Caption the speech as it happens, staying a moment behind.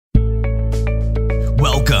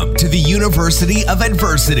the University of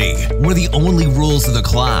Adversity, where the only rules of the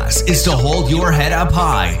class is to hold your head up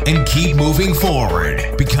high and keep moving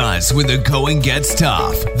forward. Because when the going gets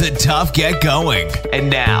tough, the tough get going. And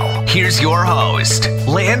now, here's your host,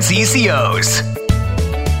 Lance Ecios.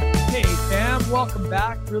 Hey fam, welcome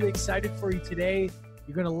back. Really excited for you today.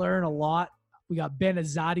 You're going to learn a lot. We got Ben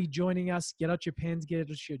Azadi joining us. Get out your pens, get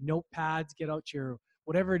out your notepads, get out your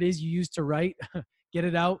whatever it is you use to write. Get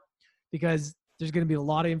it out, because there's going to be a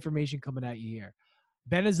lot of information coming at you here.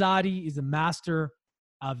 Ben Azadi is a master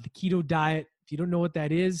of the keto diet. If you don't know what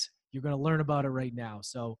that is, you're going to learn about it right now.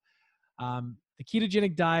 So the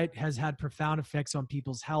ketogenic diet has had profound effects on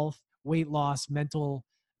people's health, weight loss, mental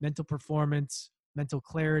performance, mental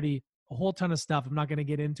clarity, a whole ton of stuff. I'm not going to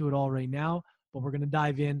get into it all right now, but we're going to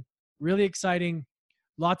dive in. Really exciting,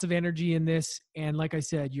 lots of energy in this. And like I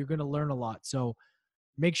said, you're going to learn a lot. So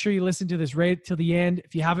make sure you listen to this right till the end.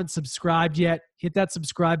 If you haven't subscribed yet, hit that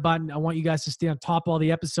subscribe button. I want you guys to stay on top of all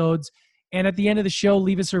the episodes. And at the end of the show,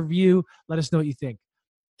 leave us a review. Let us know what you think.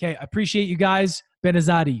 Okay, I appreciate you guys. Ben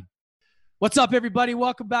Azadi. What's up, everybody?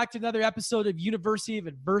 Welcome back to another episode of University of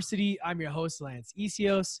Adversity. I'm your host, Lance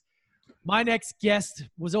Ecios. My next guest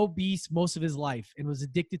was obese most of his life and was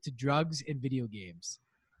addicted to drugs and video games.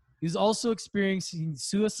 He was also experiencing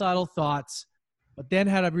suicidal thoughts, but then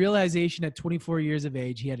had a realization at 24 years of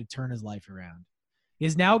age he had to turn his life around. He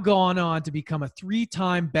has now gone on to become a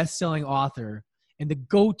 3-time best-selling author and the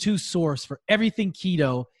go-to source for everything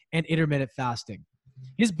keto and intermittent fasting.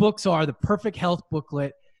 His books are The Perfect Health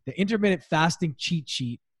Booklet, The Intermittent Fasting Cheat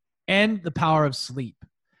Sheet, and The Power of Sleep.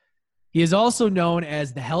 He is also known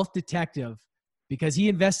as the Health Detective because he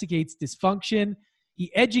investigates dysfunction,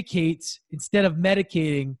 he educates instead of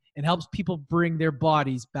medicating, and helps people bring their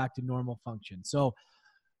bodies back to normal function. So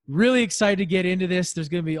really excited to get into this. There's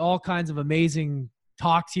going to be all kinds of amazing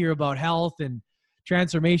talks here about health and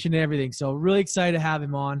transformation and everything. So really excited to have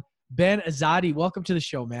him on. Ben Azadi, welcome to the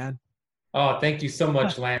show, man. Oh, thank you so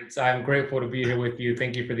much, Lance. I'm grateful to be here with you.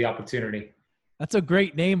 Thank you for the opportunity. That's a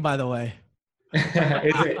great name, by the way. Is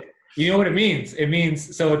it? You know what it means? It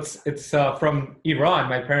means, so it's from Iran.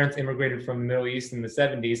 My parents immigrated from the Middle East in the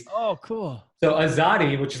 70s. Oh, cool. So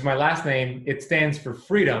Azadi, which is my last name, it stands for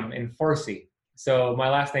freedom in Farsi. So my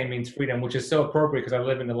last name means freedom, which is so appropriate because I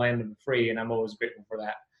live in the land of the free, and I'm always grateful for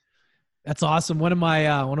that. That's awesome. One of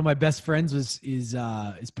my best friends is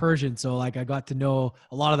Persian, so like I got to know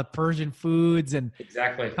a lot of the Persian foods and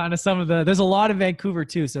exactly kind of some of the. There's a lot in Vancouver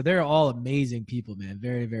too, so they're all amazing people, man.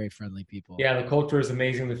 Very, very friendly people. Yeah, the culture is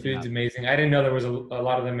amazing. The food's amazing. I didn't know there was a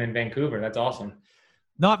lot of them in Vancouver. That's awesome.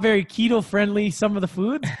 Not very keto friendly. Some of the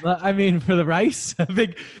foods. I mean, for the rice, a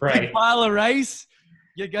big pile of rice.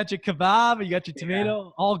 You got your kebab, you got your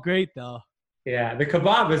tomato. All great though. Yeah, the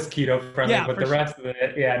kebab is keto friendly, but the rest of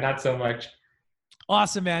it, not so much.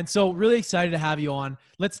 Awesome, man. So really excited to have you on.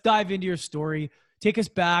 Let's dive into your story. Take us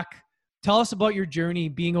back. Tell us about your journey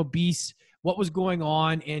being obese, what was going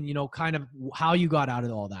on, and, kind of how you got out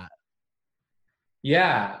of all that.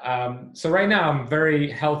 Yeah. So right now I'm a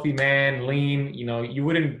very healthy man, lean. You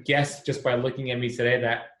wouldn't guess just by looking at me today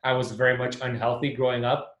that I was very much unhealthy growing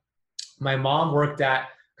up. My mom worked at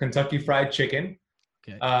Kentucky Fried Chicken.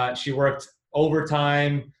 Okay. She worked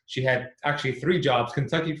overtime. She had actually 3 jobs: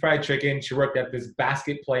 Kentucky Fried Chicken, she worked at this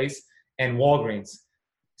basket place, and Walgreens.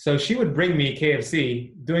 So she would bring me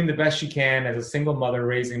KFC, doing the best she can as a single mother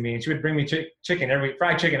raising me, and she would bring me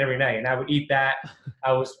fried chicken every night, and I would eat that.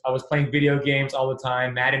 I was playing video games all the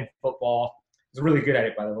time, Madden football. I was really good at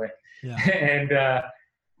it, by the way. Yeah.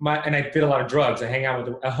 And I did a lot of drugs. I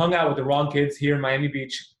hung out with the wrong kids here in Miami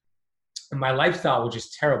Beach, and my lifestyle was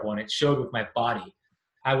just terrible, and it showed with my body.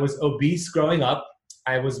 I was obese growing up.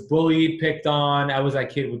 I was bullied, picked on. I was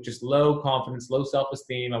that kid with just low confidence, low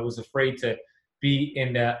self-esteem. I was afraid to be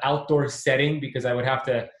in the outdoor setting because I would have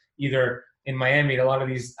to either in Miami, a lot of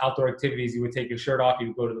these outdoor activities, you would take your shirt off, you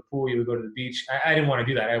would go to the pool, you would go to the beach. I didn't want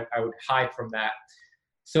to do that. I would hide from that.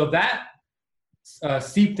 So that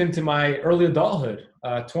seeped into my early adulthood.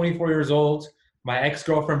 24 years old, my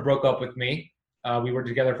ex-girlfriend broke up with me. We were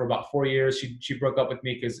together for about 4 years. She broke up with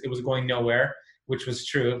me because it was going nowhere, which was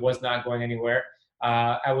true. It was not going anywhere.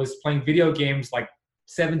 I was playing video games like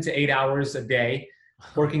 7 to 8 hours a day,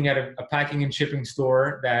 working at a packing and shipping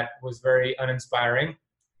store that was very uninspiring.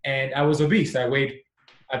 And I was obese. I weighed,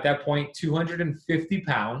 at that point, 250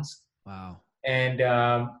 pounds. Wow. And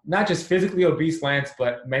not just physically obese, Lance,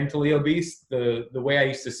 but mentally obese. The way I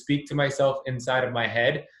used to speak to myself inside of my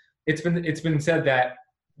head. It's been said that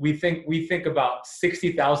we think about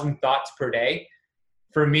 60,000 thoughts per day.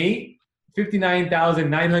 For me,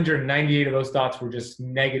 59,998 of those thoughts were just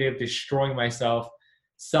negative, destroying myself.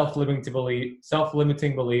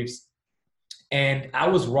 self-limiting beliefs. And I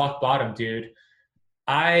was rock bottom, dude.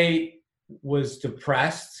 I was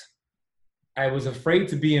depressed. I was afraid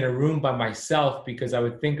to be in a room by myself because I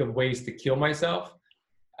would think of ways to kill myself.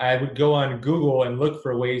 I would go on Google and look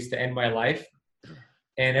for ways to end my life.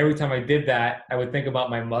 And every time I did that, I would think about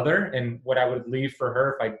my mother and what I would leave for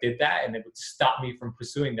her if I did that, and it would stop me from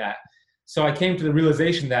pursuing that. So I came to the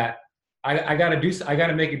realization that I got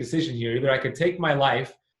to make a decision here. Either I could take my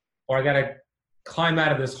life, or I got to climb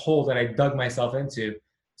out of this hole that I dug myself into.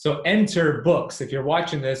 So enter books. If you're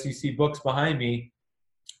watching this, you see books behind me.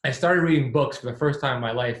 I started reading books for the first time in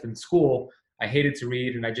my life. In school, I hated to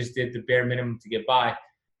read, and I just did the bare minimum to get by.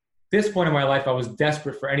 This point in my life, I was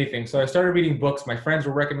desperate for anything. So I started reading books. My friends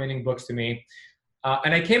were recommending books to me.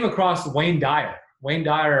 And I came across Wayne Dyer. Wayne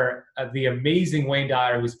Dyer, the amazing Wayne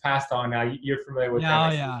Dyer, who's passed on now. You're familiar with him.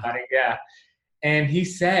 Yeah. And he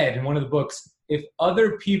said in one of the books, if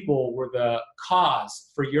other people were the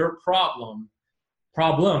cause for your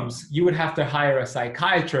problems, you would have to hire a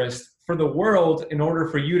psychiatrist for the world in order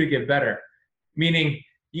for you to get better. Meaning,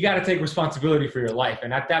 you got to take responsibility for your life.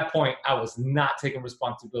 And at that point, I was not taking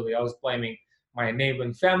responsibility. I was blaming my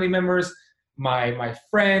enabling family members, my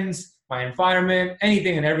friends, my environment,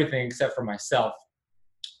 anything and everything except for myself.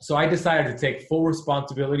 So I decided to take full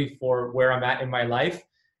responsibility for where I'm at in my life.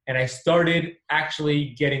 And I started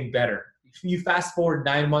actually getting better. If you fast forward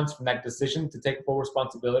 9 months from that decision to take full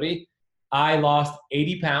responsibility, I lost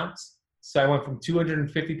 80 pounds. So I went from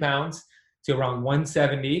 250 pounds to around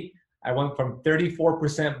 170. I went from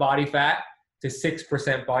 34% body fat to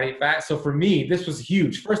 6% body fat. So for me, this was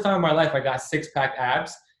huge. First time in my life, I got 6-pack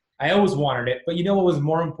abs. I always wanted it. But you know what was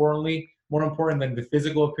more important than the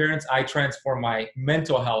physical appearance? I transformed my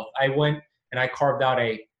mental health. I went and I carved out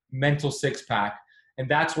a mental 6-pack. And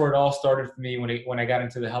that's where it all started for me when I got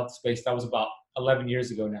into the health space. That was about 11 years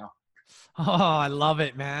ago now. Oh, I love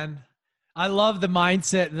it, man. I love the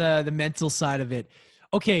mindset, the mental side of it.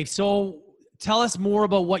 Okay, so tell us more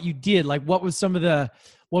about what you did. Like, what was sort of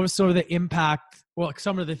the impact, well,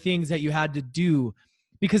 some of the things that you had to do?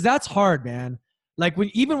 Because that's hard, man. Like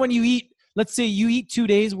even when you eat, let's say you eat 2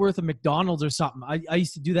 days worth of McDonald's or something. I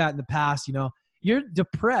used to do that in the past, you're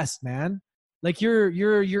depressed, man. Like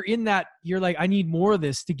you're in that, you're like, I need more of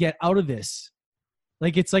this to get out of this.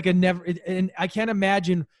 Like, it's like and I can't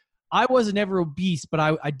imagine, I wasn't ever obese, but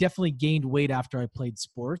I definitely gained weight after I played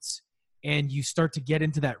sports. And you start to get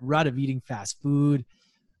into that rut of eating fast food.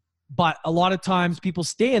 But a lot of times people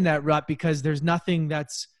stay in that rut because there's nothing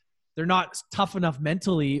they're not tough enough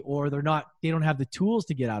mentally, or they don't have the tools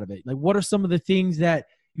to get out of it. Like, what are some of the things that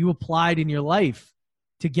you applied in your life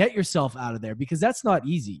to get yourself out of there? Because that's not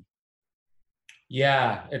easy.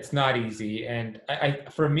 Yeah, it's not easy. And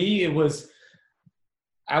for me,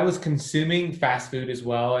 I was consuming fast food as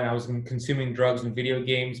well, and I was consuming drugs and video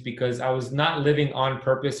games because I was not living on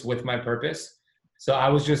purpose with my purpose. So I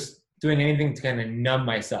was just doing anything to kind of numb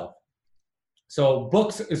myself. So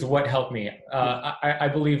books is what helped me. I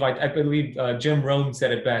believe Jim Rohn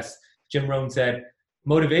said it best. Jim Rohn said,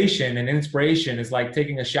 motivation and inspiration is like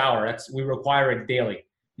taking a shower. We require it daily.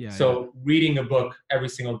 So reading a book every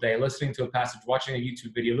single day, listening to a passage, watching a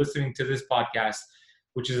YouTube video, listening to this podcast,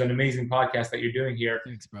 which is an amazing podcast that you're doing here.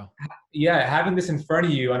 Thanks, bro. Yeah, having this in front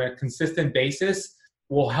of you on a consistent basis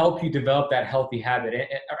will help you develop that healthy habit,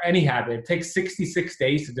 or any habit. It takes 66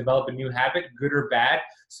 days to develop a new habit, good or bad.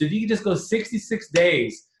 So if you can just go 66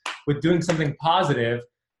 days with doing something positive,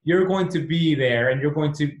 you're going to be there and you're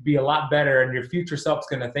going to be a lot better, and your future self's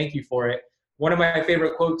going to thank you for it. One of my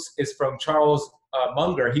favorite quotes is from Charles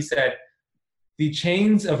Munger. He said, "The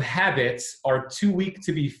chains of habits are too weak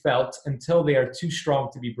to be felt until they are too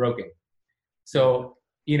strong to be broken." So,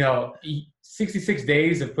 66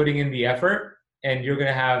 days of putting in the effort, and you're going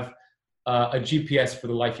to have a GPS for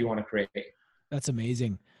the life you want to create. That's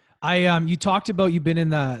amazing. You talked about you've been in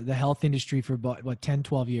the health industry for about 10,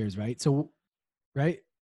 12 years, right? So, right?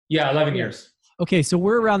 Yeah, 11 years. Okay, so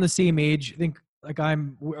we're around the same age. I think I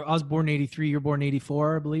was born in 83, you're born in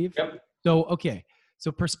 84, I believe. Yep. So, okay.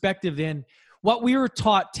 So perspective then, what we were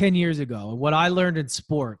taught 10 years ago, what I learned in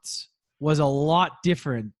sports was a lot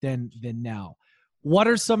different than now. What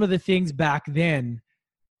are some of the things back then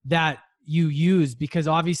that you used? Because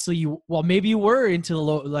obviously maybe you were into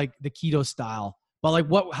the keto style, but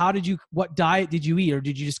what diet did you eat, or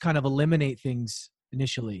did you just kind of eliminate things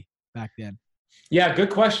initially back then? Yeah,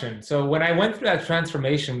 good question. So when I went through that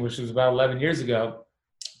transformation, which was about 11 years ago,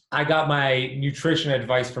 I got my nutrition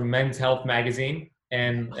advice from Men's Health magazine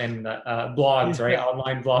and blogs, right?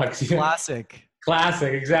 Online blogs.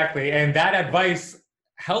 Classic, exactly. And that advice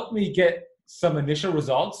helped me get some initial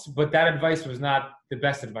results, but that advice was not the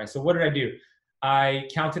best advice. So what did I do? I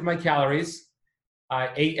counted my calories. I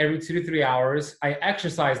ate every 2 to 3 hours. I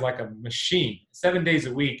exercised like a machine, 7 days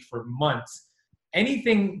a week for months.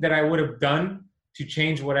 Anything that I would have done to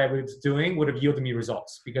change what I was doing would have yielded me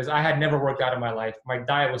results, because I had never worked out in my life. My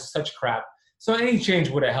diet was such crap. So any change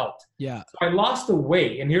would have helped. Yeah. So I lost the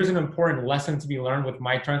weight. And here's an important lesson to be learned with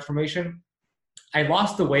my transformation. I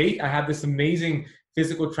lost the weight. I had this amazing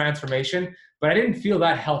physical transformation, but I didn't feel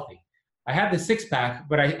that healthy. I had the six pack,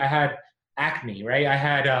 but I had acne, right? I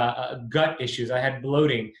had gut issues. I had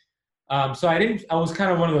bloating. So I was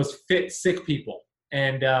kind of one of those fit, sick people.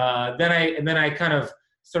 And then I kind of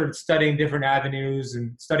started studying different avenues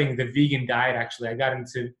and studying the vegan diet. Actually, I got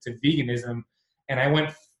into veganism, and I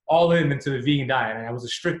went all into the vegan diet. And I was a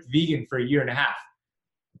strict vegan for 1.5 years.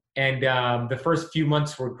 And the first few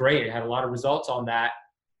months were great. I had a lot of results on that.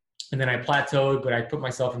 And then I plateaued, but I put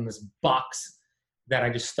myself in this box that I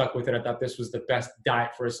just stuck with it. I thought this was the best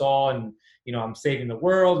diet for us all. And, I'm saving the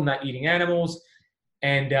world, I'm not eating animals.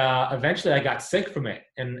 And eventually I got sick from it,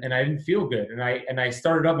 and I didn't feel good. And I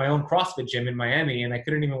started up my own CrossFit gym in Miami, and I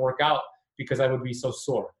couldn't even work out because I would be so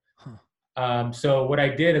sore. So what I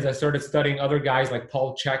did is I started studying other guys like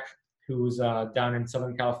Paul Chek, who's down in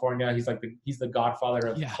Southern California. He's the godfather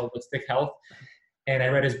of holistic health. And I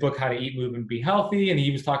read his book, How to Eat, Move, and Be Healthy. And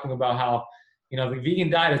he was talking about how, the vegan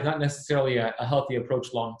diet is not necessarily a healthy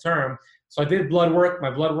approach long-term. So I did blood work. My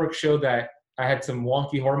blood work showed that I had some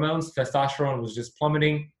wonky hormones. Testosterone was just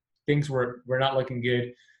plummeting. Things were not looking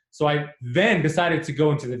good. So I then decided to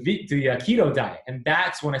go into the keto diet. And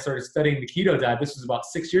that's when I started studying the keto diet. This was about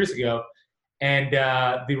 6 years ago. And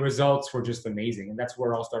the results were just amazing. And that's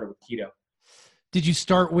where it all started with keto. Did you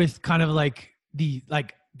start with kind of like the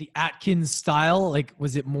Atkins style? Like,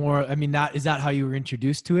 was it more, is that how you were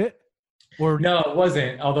introduced to it? Or no, it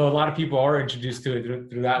wasn't. Although a lot of people are introduced to it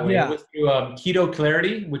through that way. Yeah. It was through Keto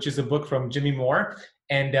Clarity, which is a book from Jimmy Moore,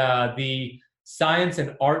 and the Science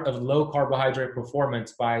and Art of Low Carbohydrate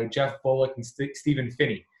Performance by Jeff Volek and Stephen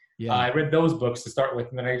Finney. Yeah. I read those books to start with,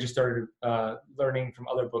 and then I just started learning from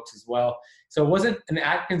other books as well. So it wasn't an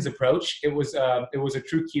Atkins approach. It was a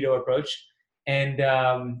true keto approach. And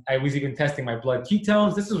I was even testing my blood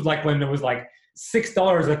ketones. This was like when there was like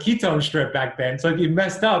 $6 a ketone strip back then. So if you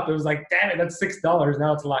messed up, it was like, damn it, that's $6.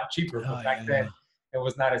 Now it's a lot cheaper. But back then, it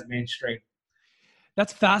was not as mainstream.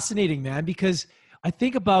 That's fascinating, man, because I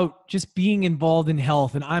think about just being involved in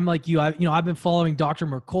health. And I'm like you, I've been following Dr.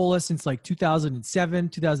 Mercola since like 2007,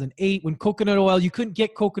 2008, when coconut oil, you couldn't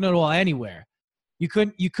get coconut oil anywhere. You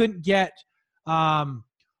couldn't get,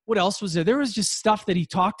 what else was there? There was just stuff that he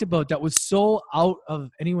talked about that was so out of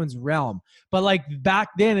anyone's realm. But like back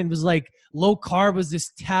then, it was like low carb was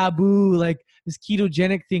this taboo. Like this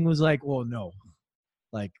ketogenic thing was like, well, no,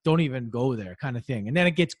 like don't even go there kind of thing. And then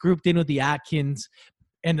it gets grouped in with the Atkins,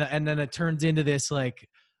 and then it turns into this like,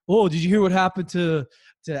 oh, did you hear what happened to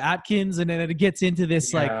Atkins? And then it gets into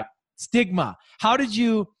this like stigma. How did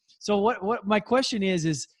you? So what my question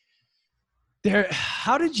is there?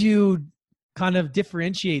 How did you kind of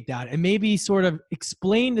differentiate that and maybe sort of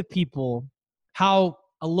explain to people how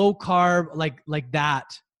a low carb like that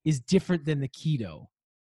is different than the keto,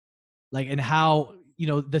 like, and how,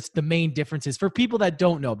 that's the main differences for people that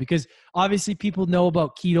don't know, because obviously people know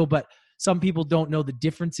about keto, but some people don't know the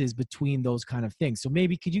differences between those kind of things. So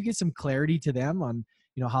maybe could you get some clarity to them on,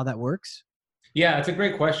 how that works? Yeah, it's a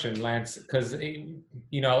great question, Lance, because,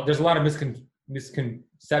 there's a lot of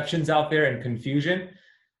misconceptions out there and confusion.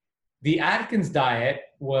 The Atkins diet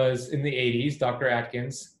was in the 80s, Dr.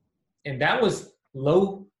 Atkins, and that was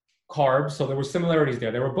low carb. So there were similarities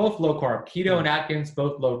there. They were both low carb. Keto and Atkins,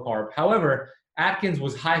 both low carb. However, Atkins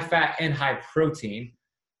was high fat and high protein,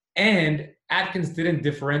 and Atkins didn't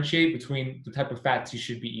differentiate between the type of fats you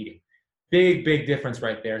should be eating. Big, big difference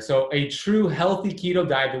right there. So a true healthy keto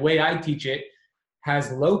diet, the way I teach it,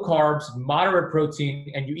 has low carbs, moderate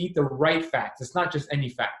protein, and you eat the right fats. It's not just any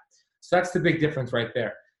fat. So that's the big difference right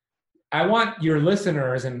there. I want your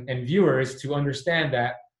listeners and viewers to understand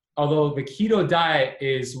that although the keto diet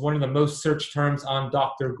is one of the most searched terms on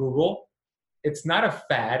Dr. Google, it's not a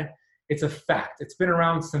fad, it's a fact. It's been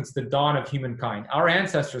around since the dawn of humankind. Our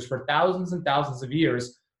ancestors for thousands and thousands of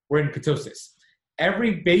years were in ketosis.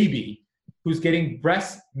 Every baby who's getting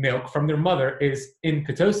breast milk from their mother is in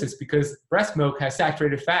ketosis because breast milk has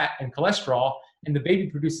saturated fat and cholesterol, and the baby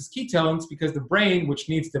produces ketones because the brain, which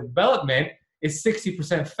needs development, is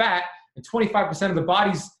 60% fat, and 25% of the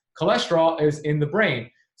body's cholesterol is in the brain.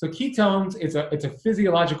 So ketones, it's a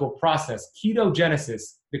physiological process. Ketogenesis,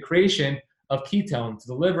 the creation of ketones.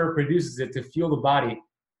 The liver produces it to fuel the body.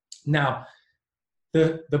 Now,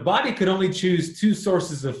 the body could only choose two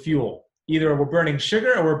sources of fuel, Either we're burning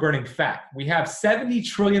sugar or we're burning fat. We have 70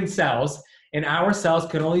 trillion cells, and our cells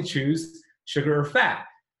can only choose sugar or fat.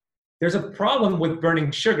 There's a problem with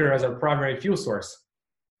burning sugar as our primary fuel source.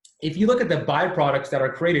 If you look at the byproducts that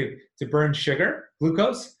are created to burn sugar,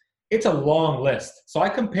 glucose, it's a long list. So I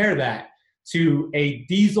compare that to a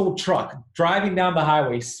diesel truck driving down the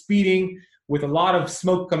highway, speeding with a lot of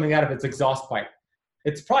smoke coming out of its exhaust pipe.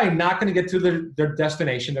 It's probably not going to get to their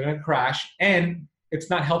destination. They're going to crash, and it's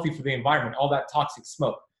not healthy for the environment, all that toxic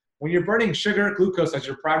smoke. When you're burning sugar, glucose as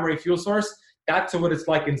your primary fuel source, that's what it's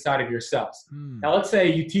like inside of your cells. Now, let's say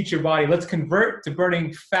you teach your body, let's convert to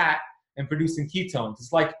burning fat and producing ketones.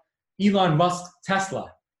 It's like Elon Musk's Tesla.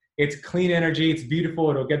 It's clean energy. It's beautiful.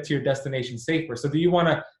 It'll get to your destination safer. So do you want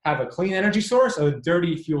to have a clean energy source or a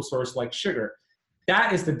dirty fuel source like sugar?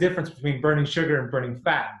 That is the difference between burning sugar and burning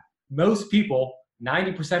fat. Most people,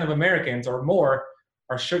 90% of Americans or more,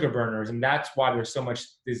 are sugar burners, and that's why there's so much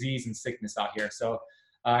disease and sickness out here. So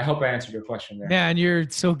I hope I answered your question there. Man, you're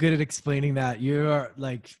so good at explaining that. You're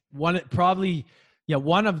like one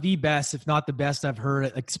of the best, if not the best, I've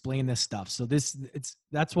heard explain this stuff. So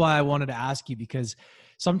that's why I wanted to ask you, because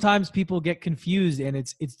sometimes people get confused, and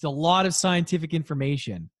it's a lot of scientific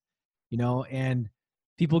information, and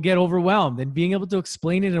people get overwhelmed, and being able to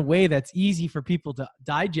explain it in a way that's easy for people to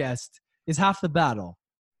digest is half the battle,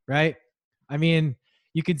 right? I mean,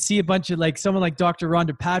 you could see a bunch of someone like Dr.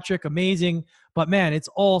 Rhonda Patrick, amazing, but man, it's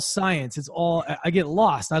all science. It's all, I get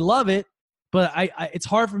lost. I love it, but it's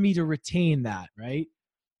hard for me to retain that, right?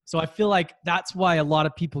 So I feel like that's why a lot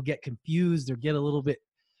of people get confused or get a little bit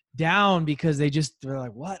down, because they're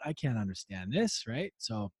like, what? I can't understand this, right?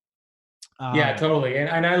 So. Yeah, totally.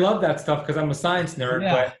 And I love that stuff because I'm a science nerd,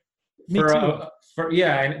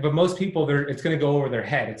 yeah, but most people, it's going to go over their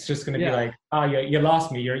head. It's just going to be like, oh, you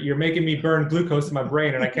lost me. You're making me burn glucose in my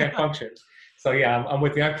brain and I can't function. So yeah, I'm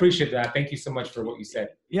with you. I appreciate that. Thank you so much for what you said.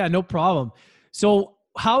 Yeah, no problem. So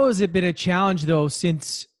how has it been a challenge though,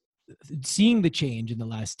 since seeing the change in the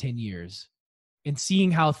last 10 years and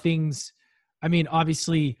seeing how things, I mean,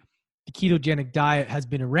 obviously the ketogenic diet has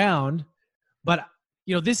been around, but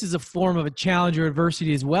this is a form of a challenge or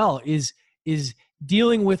adversity as well, is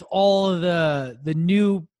dealing with all of the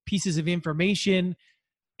new pieces of information,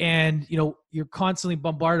 and you're constantly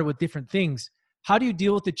bombarded with different things. How do you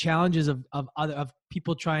deal with the challenges of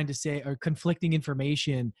people trying to say, or conflicting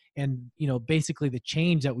information, and basically the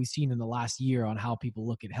change that we've seen in the last year on how people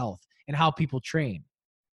look at health and how people train?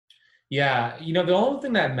 Yeah, the only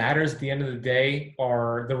thing that matters at the end of the day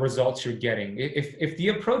are the results you're getting. If the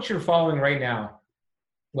approach you're following right now,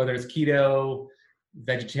 whether it's keto,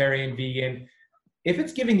 vegetarian, vegan, if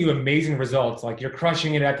it's giving you amazing results, like you're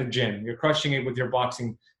crushing it at the gym, you're crushing it with your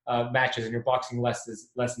boxing matches and your boxing lessons,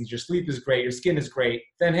 your sleep is great, your skin is great,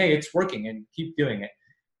 then hey, it's working and keep doing it.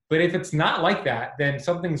 But if it's not like that, then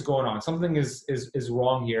something's going on. Something is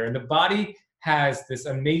wrong here. And the body has this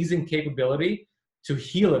amazing capability to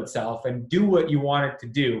heal itself and do what you want it to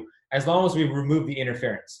do, as long as we remove the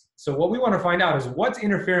interference. So what we want to find out is what's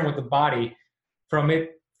interfering with the body from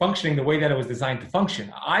it functioning the way that it was designed to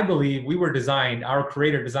function. I believe our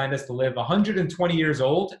creator designed us to live 120 years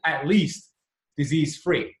old, at least,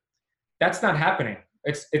 disease-free. That's not happening.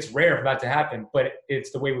 It's rare for that to happen, but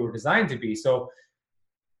it's the way we were designed to be. So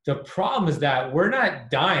the problem is that we're not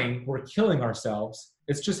dying, we're killing ourselves.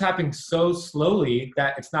 It's just happening so slowly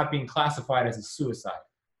that it's not being classified as a suicide.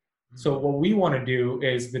 So what we want to do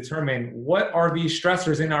is determine, what are these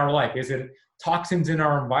stressors in our life? Is it toxins in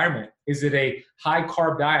our environment? Is it a high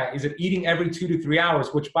carb diet? Is it eating every 2 to 3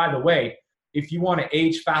 hours? Which, by the way, if you want to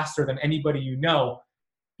age faster than anybody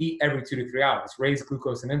eat every 2 to 3 hours. Raise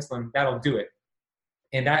glucose and insulin, that'll do it.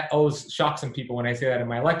 And that always shocks some people when I say that in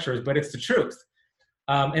my lectures, but it's the truth.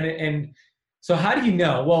 And so how do you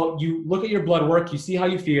know? Well, you look at your blood work, you see how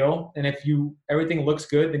you feel, and if everything looks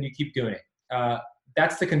good, then you keep doing it.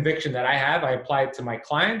 That's the conviction that I have. I apply it to my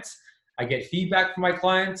clients. I get feedback from my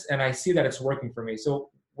clients, and I see that it's working for me. So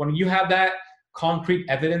when you have that concrete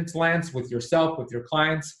evidence, Lance, with yourself, with your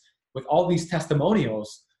clients, with all these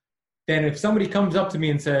testimonials, then if somebody comes up to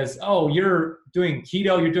me and says, oh, you're doing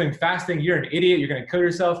keto, you're doing fasting, you're an idiot, you're going to kill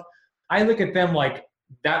yourself, I look at them like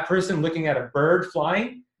that person looking at a bird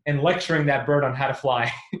flying and lecturing that bird on how to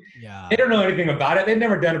fly. Yeah. They don't know anything about it. They've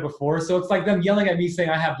never done it before. So it's like them yelling at me saying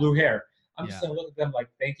I have blue hair. I'm just going to look at them like,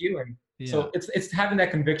 thank you. And so it's having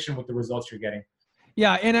that conviction with the results you're getting.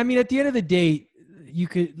 Yeah. And I mean, at the end of the day, you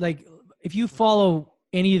could, like, if you follow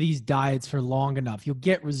any of these diets for long enough, you'll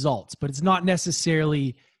get results, but it's not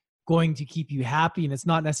necessarily going to keep you happy, and it's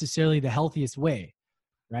not necessarily the healthiest way.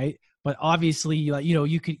 Right. But obviously, like, you know,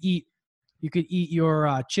 you could eat You could eat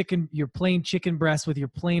your chicken, your plain chicken breast with your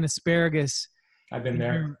plain asparagus. I've been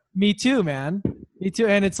there. Me too, man. Me too.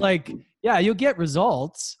 And it's like, yeah, you'll get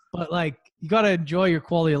results, but like you got to enjoy your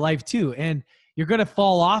quality of life too. And you're going to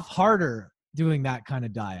fall off harder doing that kind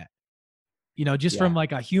of diet, just from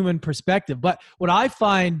like a human perspective. But what I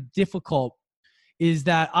find difficult is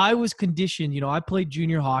that I was conditioned, I played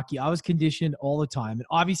junior hockey. I was conditioned all the time. And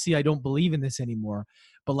obviously I don't believe in this anymore,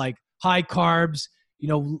 but like high carbs,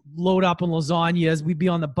 load up on lasagnas. We'd be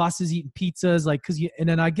on the buses eating pizzas, like, and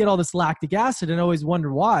then I get all this lactic acid and I always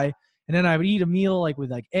wonder why. And then I would eat a meal like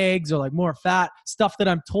with like eggs or like more fat, stuff that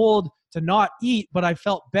I'm told to not eat, but I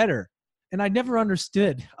felt better. And I never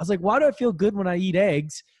understood. I was like, why do I feel good when I eat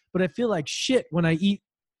eggs, but I feel like shit when I eat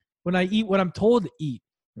what I'm told to eat?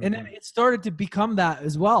 Mm-hmm. And then it started to become that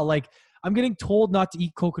as well. Like I'm getting told not to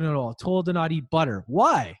eat coconut oil, told to not eat butter.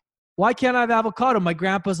 Why? Why can't I have avocado? My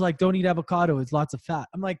grandpa's like, don't eat avocado. It's lots of fat.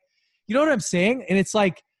 I'm like, you know what I'm saying? And it's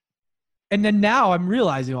like, and then now I'm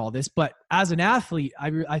realizing all this, but as an athlete,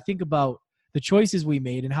 I think about the choices we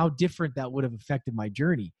made and how different that would have affected my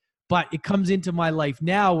journey. But it comes into my life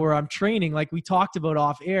now where I'm training, like we talked about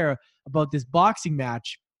off air, about this boxing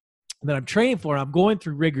match that I'm training for. And I'm going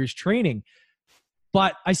through rigorous training,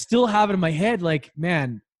 but I still have it in my head. Like,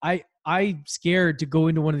 man, I'm scared to go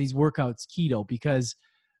into one of these workouts keto because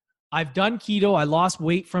I've done keto. I lost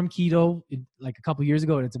weight from keto like a couple years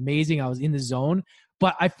ago, and it's amazing. I was in the zone,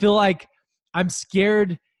 but I feel like I'm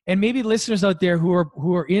scared. And maybe listeners out there who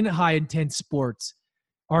are in high intense sports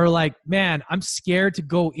are like, man, I'm scared to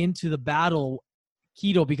go into the battle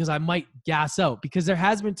keto because I might gas out, because there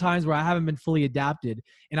has been times where I haven't been fully adapted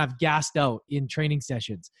and I've gassed out in training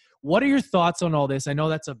sessions. What are your thoughts on all this? I know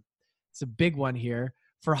it's a big one here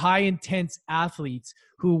for high intense athletes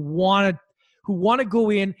who want to go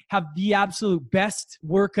in, have the absolute best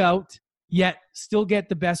workout, yet still get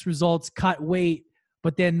the best results, cut weight,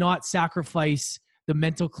 but then not sacrifice the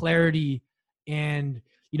mental clarity. And,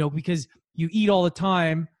 because you eat all the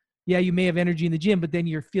time, yeah, you may have energy in the gym, but then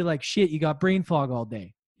you feel like shit, you got brain fog all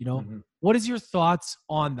day, Mm-hmm. What is your thoughts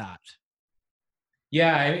on that?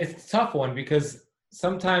 Yeah, it's a tough one because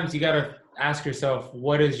sometimes you got to ask yourself,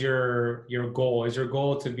 what is your goal? Is your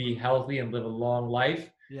goal to be healthy and live a long life?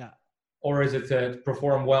 Yeah. Or is it to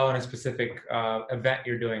perform well in a specific event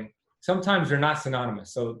you're doing? Sometimes they're not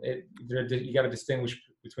synonymous. So you got to distinguish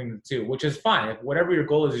between the two, which is fine. If whatever your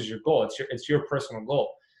goal is your goal. It's your personal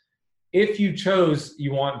goal. If you chose,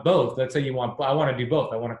 you want both. Let's say I want to do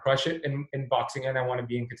both. I want to crush it in boxing and I want to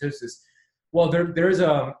be in ketosis. Well, there is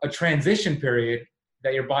a transition period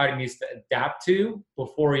that your body needs to adapt to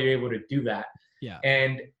before you're able to do that. Yeah.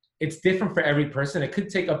 And it's different for every person. It could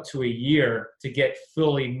take up to a year to get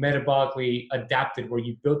fully metabolically adapted where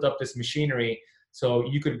you built up this machinery so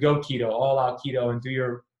you could go keto, all out keto, and do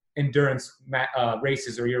your endurance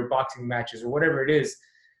races or your boxing matches or whatever it is.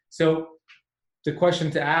 So the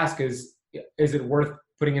question to ask is it worth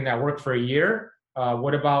putting in that work for a year?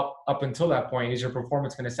 What about up until that point? Is your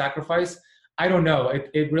performance going to sacrifice? I don't know.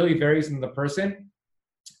 It really varies from the person.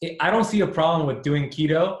 I don't see a problem with doing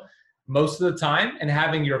keto most of the time and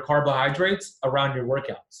having your carbohydrates around your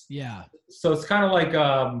workouts. Yeah. So it's kind of like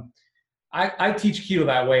I teach keto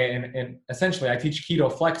that way, and essentially I teach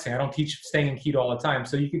keto flexing. I don't teach staying in keto all the time.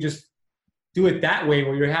 So you can just do it that way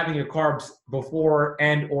where you're having your carbs before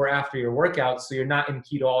and or after your workouts, so you're not in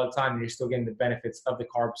keto all the time and you're still getting the benefits of the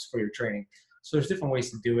carbs for your training. So there's different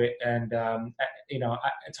ways to do it, and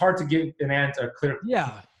it's hard to give a clear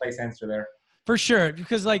place answer there. For sure,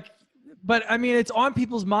 because but I mean, it's on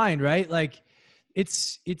people's mind, right? Like,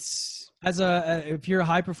 it's if you're a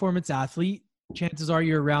high performance athlete, chances are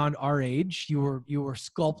you're around our age. You were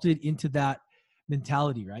sculpted into that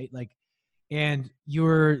mentality, right? Like, and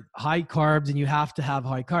you're high carbs, and you have to have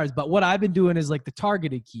high carbs. But what I've been doing is like the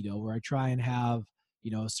targeted keto, where I try and have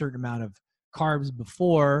a certain amount of carbs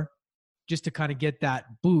before, just to kind of get that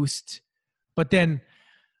boost. But then,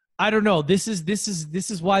 I don't know. This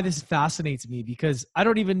is why this fascinates me, because I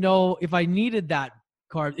don't even know if I needed that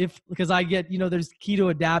carb. Because I get, there's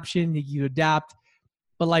keto adaptation, you adapt,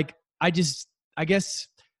 but like, I guess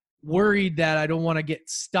worried that I don't want to get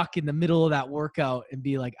stuck in the middle of that workout and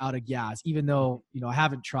be like out of gas, even though, I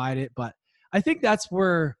haven't tried it. But I think that's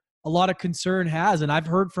where a lot of concern has. And I've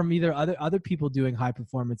heard from either other people doing high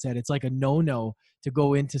performance that it's like a no to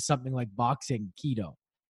go into something like boxing keto.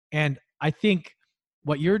 And I think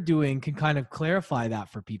what you're doing can kind of clarify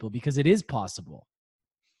that for people, because it is possible.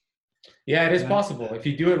 Yeah, it is possible. If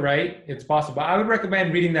you do it right, it's possible. I would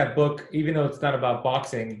recommend reading that book, even though it's not about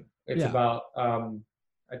boxing. It's about,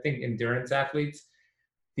 I think, endurance athletes.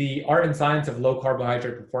 The Art and Science of Low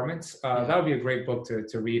Carbohydrate Performance. That would be a great book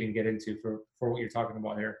to read and get into for what you're talking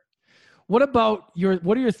about here. What are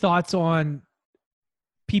your thoughts on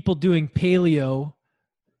people doing paleo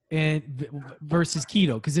and versus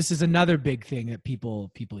keto? Because this is another big thing that people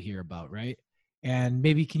hear about, right? And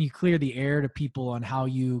maybe can you clear the air to people on how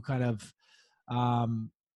you kind of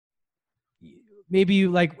maybe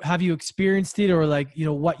like have you experienced it, or like, you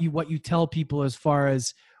know, what you tell people as far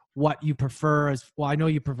as what you prefer? As well, I know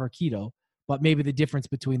you prefer keto, but maybe the difference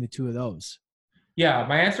between the two of those. Yeah,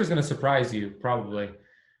 my answer is going to surprise you probably,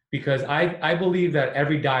 because I believe that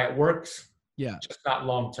every diet works, just not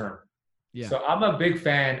long term. Yeah. So I'm a big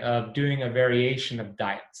fan of doing a variation of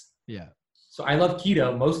diets. Yeah. So I love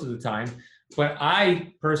keto most of the time, but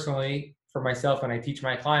I personally, for myself, and I teach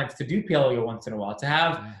my clients to do paleo once in a while, to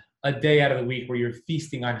have a day out of the week where you're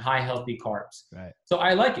feasting on high healthy carbs. Right. So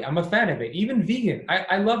I like it. I'm a fan of it. Even vegan.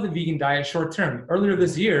 I love the vegan diet short term. Earlier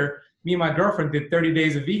this year, me and my girlfriend did 30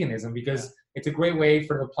 days of veganism because it's a great way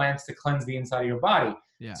for the plants to cleanse the inside of your body.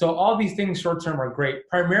 Yeah. So all these things short term are great.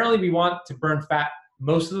 Primarily, we want to burn fat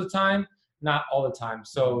most of the time, not all the time.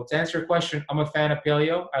 So to answer your question, I'm a fan of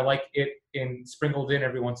paleo. I like it sprinkled in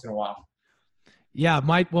every once in a while. Yeah,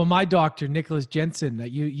 my doctor, Nicholas Jensen,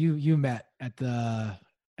 that you met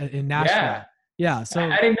in Nashville. Yeah. So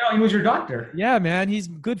I didn't know he was your doctor. Yeah, man. He's a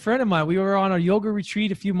good friend of mine. We were on a yoga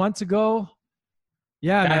retreat a few months ago.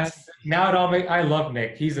 Yeah, man. Now it all makes. I love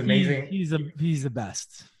Nick. He's amazing. He's the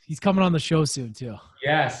best. He's coming on the show soon too.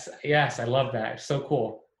 Yes. I love that. So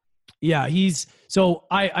cool. Yeah,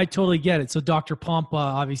 I totally get it. So Dr. Pompa,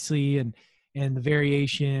 obviously, and the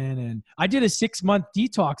variation, and I did a 6-month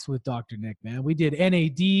detox with Dr. Nick, man. We did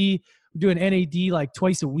NAD. We're doing NAD like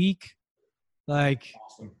twice a week. Like,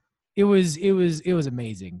 awesome. It was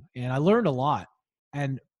amazing, and I learned a lot.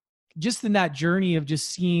 And just in that journey of just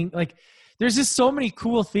seeing, like, there's just so many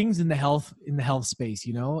cool things in the health space,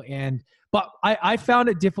 you know. But I found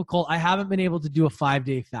it difficult. I haven't been able to do a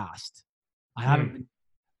 5-day fast. I haven't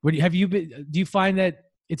been. Have you been? Do you find that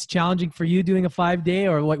it's challenging for you doing a 5-day,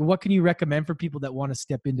 or what can you recommend for people that want to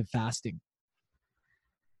step into fasting?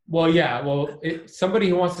 Well, yeah. Well, somebody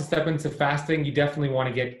who wants to step into fasting, you definitely want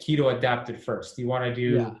to get keto adapted first. You want to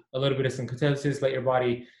do a little bit of some ketosis, let your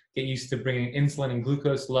body get used to bringing insulin and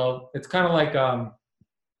glucose low. It's kind of like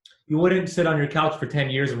you wouldn't sit on your couch for 10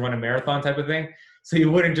 years and run a marathon type of thing. So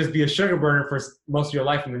you wouldn't just be a sugar burner for most of your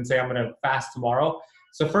life and then say, I'm going to fast tomorrow.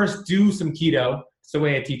 So first, do some keto. It's the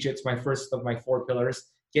way I teach it. It's my first of my 4 pillars.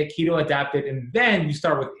 Get keto adapted, and then you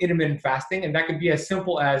start with intermittent fasting, and that could be as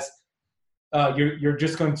simple as you're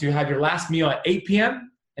just going to have your last meal at 8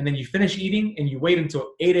 p.m. and then you finish eating and you wait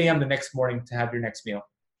until 8 a.m. the next morning to have your next meal.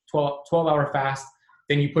 12-hour fast.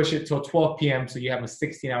 Then you push it till 12 p.m. so you have a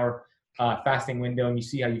 16-hour fasting window, and you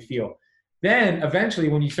see how you feel. Then eventually,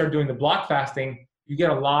 when you start doing the block fasting, you get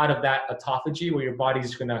a lot of that autophagy where your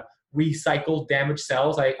body's going to recycle damaged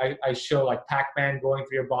cells. I show like Pac-Man going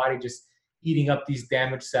through your body, just eating up these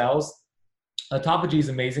damaged cells. Autophagy is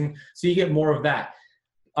amazing. So you get more of that.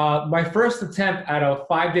 My first attempt at a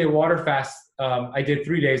 5-day water fast, I did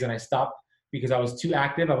 3 days and I stopped because I was too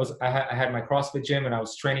active. I had my CrossFit gym and I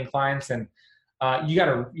was training clients, and you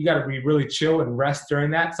gotta be really chill and rest during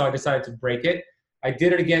that. So I decided to break it. I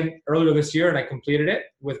did it again earlier this year and I completed it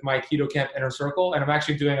with my Keto Camp Inner Circle. And I'm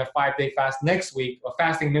actually doing a 5-day fast next week, a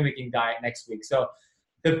fasting mimicking diet next week. So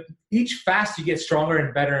each fast you get stronger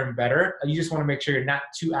and better and better. You just want to make sure you're not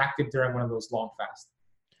too active during one of those long fasts.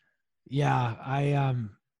 Yeah.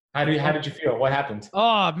 How did you feel? What happened?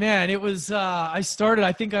 Oh man, it was, I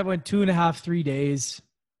think I went 2.5, 3 days.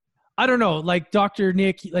 I don't know. Like Dr.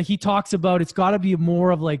 Nick, like he talks about, it's gotta be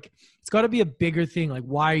more of like, it's got to be a bigger thing. Like,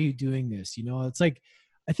 why are you doing this? You know, it's like,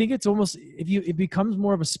 I think it's almost, it becomes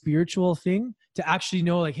more of a spiritual thing to actually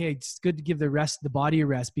know, like, hey, it's good to give the body a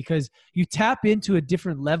rest, because you tap into a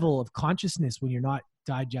different level of consciousness when you're not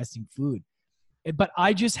digesting food. But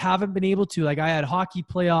I just haven't been able to. Like, I had hockey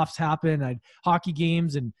playoffs happen, I had hockey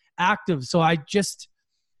games and active. So I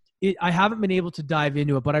haven't been able to dive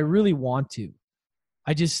into it, but I really want to.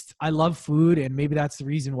 I love food, and maybe that's the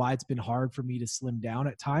reason why it's been hard for me to slim down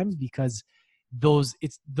at times, because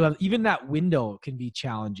even that window can be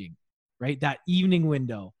challenging, right? That evening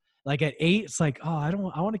window, like at 8, it's like, oh, I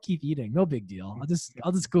want to keep eating. No big deal.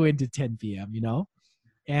 I'll just go into 10 p.m., you know?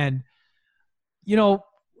 And, you know,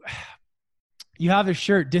 you have a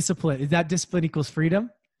shirt, discipline. Is that discipline equals freedom?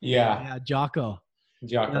 Yeah. Yeah. Jocko.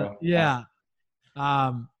 Yeah.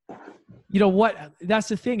 You know what? That's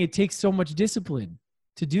the thing. It takes so much discipline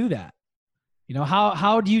to do that. You know,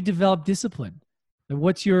 how do you develop discipline? Like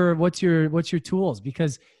what's your tools?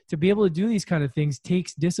 Because to be able to do these kind of things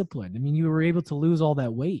takes discipline. I mean, you were able to lose all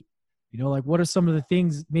that weight. Like what are some of the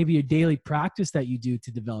things, maybe your daily practice that you do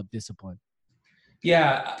to develop discipline?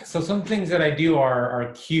 Yeah. So some things that I do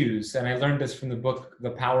are cues. And I learned this from the book,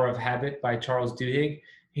 The Power of Habit by Charles Duhigg.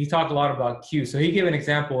 He talked a lot about cues. So he gave an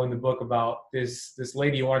example in the book about this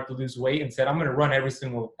lady who wanted to lose weight and said, I'm going to run every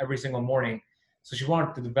single morning. So she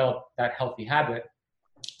wanted to develop that healthy habit.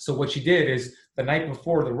 So what she did is the night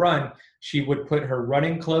before the run, she would put her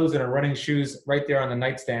running clothes and her running shoes right there on the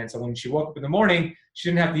nightstand. So when she woke up in the morning, she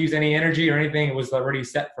didn't have to use any energy or anything. It was already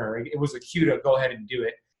set for her. It was a cue to go ahead and do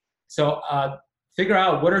it. So figure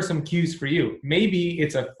out what are some cues for you. Maybe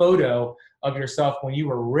it's a photo of yourself when you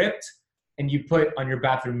were ripped and you put on your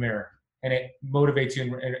bathroom mirror, and it motivates you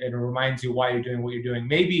and it reminds you why you're doing what you're doing.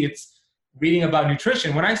 Maybe it's reading about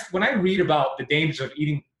nutrition. When I read about the dangers of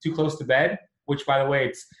eating too close to bed, which by the way,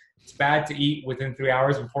 it's bad to eat within 3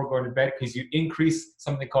 hours before going to bed because you increase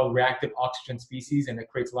something called reactive oxygen species and it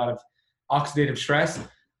creates a lot of oxidative stress.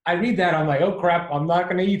 I read that, I'm like, oh crap, I'm not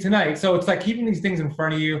going to eat tonight. So it's like keeping these things in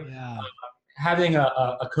front of you, having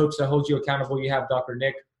a coach that holds you accountable. You have Dr.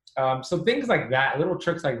 Nick. So things like that, little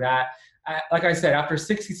tricks like that. Like I said, after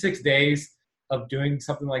 66 days of doing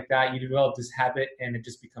something like that, you develop this habit and it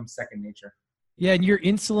just becomes second nature. Yeah. And your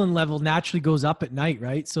insulin level naturally goes up at night,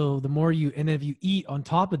 right? So the more and if you eat on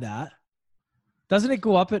top of that, doesn't it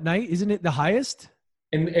go up at night? Isn't it the highest?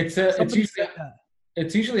 And it's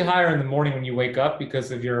usually higher in the morning when you wake up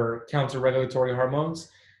because of your counter-regulatory hormones.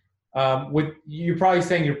 You're probably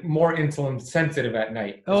saying you're more insulin sensitive at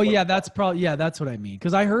night. Oh yeah, that's what I mean.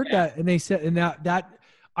 Because I heard that, and they said, and that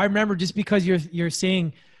I remember just because you're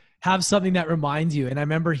saying have something that reminds you, and I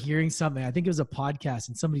remember hearing something. I think it was a podcast,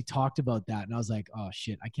 and somebody talked about that, and I was like, oh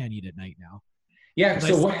shit, I can't eat at night now. Yeah.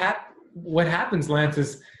 So what happens, Lance,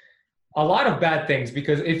 is a lot of bad things,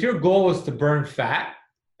 because if your goal is to burn fat,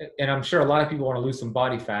 and I'm sure a lot of people want to lose some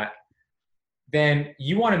body fat, then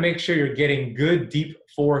you want to make sure you're getting good, deep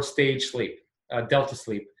 4-stage sleep, delta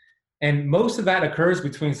sleep. And most of that occurs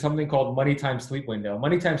between something called money time sleep window.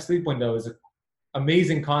 Money time sleep window is an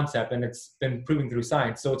amazing concept, and it's been proven through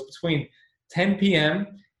science. So it's between 10 p.m.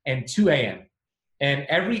 and 2 a.m. And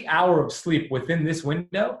every hour of sleep within this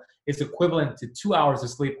window is equivalent to 2 hours of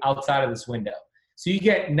sleep outside of this window. So you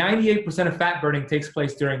get 98% of fat burning takes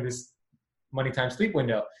place during this money time sleep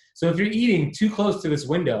window. So if you're eating too close to this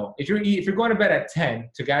window, if you're going to bed at 10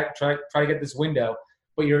 to try to get this window,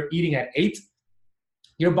 but you're eating at 8,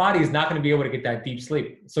 your body is not going to be able to get that deep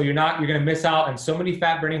sleep. So you're going to miss out on so many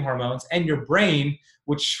fat burning hormones, and your brain,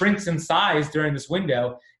 which shrinks in size during this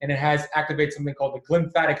window, and it activates something called the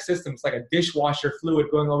glymphatic system. It's like a dishwasher fluid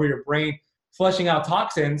going over your brain, flushing out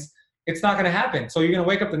toxins. It's not going to happen. So you're going to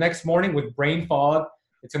wake up the next morning with brain fog.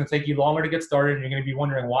 It's going to take you longer to get started, and you're going to be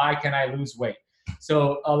wondering, why can't I lose weight?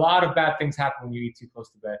 So a lot of bad things happen when you eat too close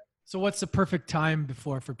to bed. So what's the perfect time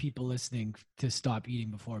for people listening to stop eating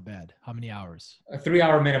before bed? How many hours? A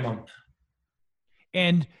 3-hour minimum.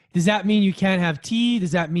 And does that mean you can't have tea?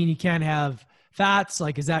 Does that mean you can't have fats?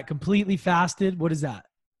 Like, is that completely fasted? What is that?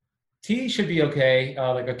 Tea should be okay.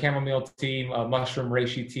 Like a chamomile tea, a mushroom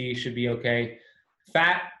reishi tea should be okay.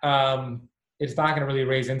 Fat, it's not going to really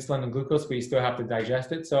raise insulin and glucose, but you still have to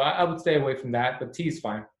digest it. So I would stay away from that, but tea is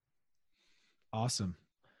fine. Awesome.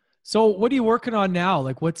 So what are you working on now?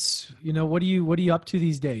 Like what are you up to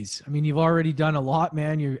these days? I mean, you've already done a lot,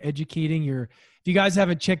 man. You're educating. If you guys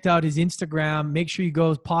haven't checked out his Instagram, make sure you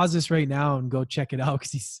go pause this right now and go check it out,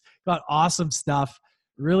 because he's got awesome stuff,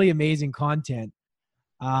 really amazing content.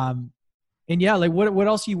 And yeah, like what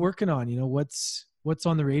else are you working on? What's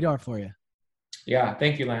on the radar for you? Yeah,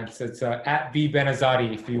 thank you, Lance. It's at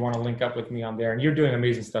 @BenAzzadi if you want to link up with me on there. And you're doing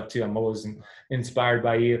amazing stuff too. I'm always inspired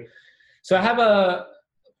by you. So I have I'll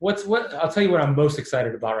tell you what I'm most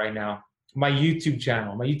excited about right now. My YouTube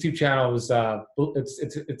channel. My YouTube channel is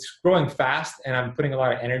it's growing fast, and I'm putting a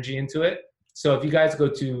lot of energy into it. So if you guys go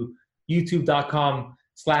to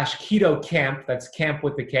youtube.com/keto camp, that's camp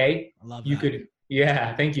with the K. I love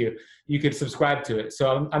that. Thank you. You could subscribe to it.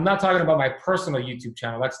 So I'm not talking about my personal YouTube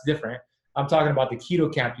channel. That's different. I'm talking about the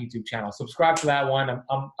Keto Camp YouTube channel. Subscribe to that one.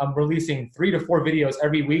 I'm releasing 3 to 4 videos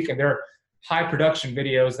every week, and they're high production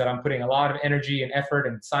videos that I'm putting a lot of energy and effort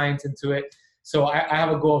and science into it. So I have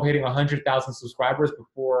a goal of hitting 100,000 subscribers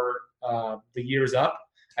before the year's up.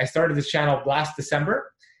 I started this channel last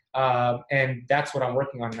December, and that's what I'm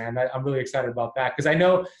working on, man. I'm really excited about that, because I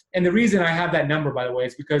know, and the reason I have that number, by the way,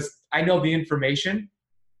 is because I know the information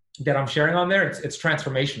that I'm sharing on there, it's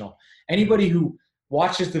transformational. Anybody who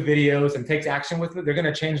watches the videos and takes action with it, they're going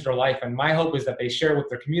to change their life. And my hope is that they share with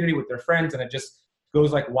their community, with their friends, and it just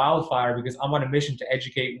goes like wildfire because I'm on a mission to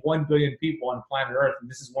educate 1 billion people on planet Earth. And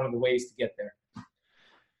this is one of the ways to get there.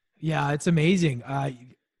 Yeah, it's amazing.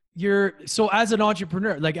 So as an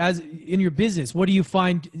entrepreneur, like as in your business, what do you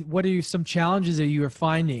find, what are some challenges that you are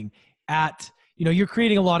finding at, you're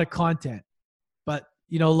creating a lot of content, but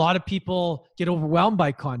a lot of people get overwhelmed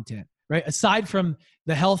by content, right? Aside from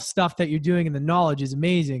the health stuff that you're doing and the knowledge is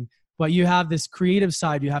amazing, but you have this creative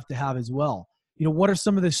side you have to have as well. What are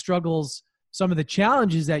some of the struggles, some of the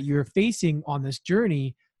challenges that you're facing on this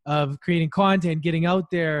journey of creating content, getting out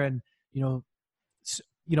there and,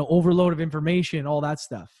 overload of information, all that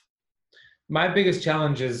stuff? My biggest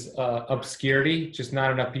challenge is obscurity, just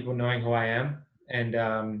not enough people knowing who I am. And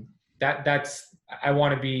I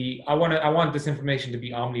want this information to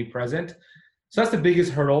be omnipresent. So that's the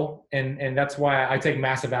biggest hurdle. And that's why I take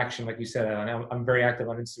massive action. Like you said, I'm very active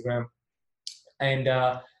on Instagram, and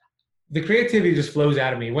the creativity just flows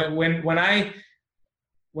out of me. When I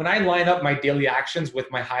line up my daily actions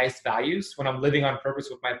with my highest values, when I'm living on purpose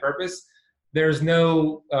with my purpose, there's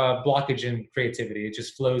no blockage in creativity. It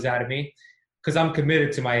just flows out of me because I'm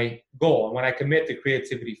committed to my goal. And when I commit, the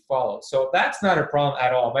creativity follows. So that's not a problem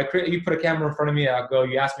at all. You put a camera in front of me, I'll go.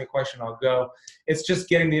 You ask me a question, I'll go. It's just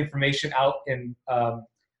getting the information out in a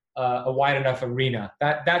wide enough arena.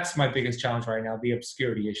 That's my biggest challenge right now, the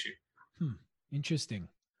obscurity issue. Interesting.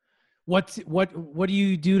 What do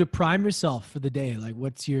you do to prime yourself for the day? Like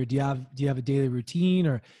do you have a daily routine,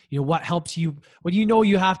 or what helps you when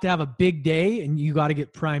you have to have a big day and you got to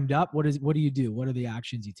get primed up? What do you do? What are the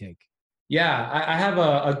actions you take? Yeah, I have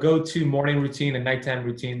a go-to morning routine and nighttime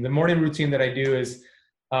routine. The morning routine that I do is,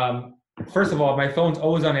 first of all, my phone's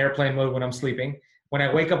always on airplane mode when I'm sleeping. When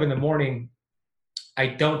I wake up in the morning, I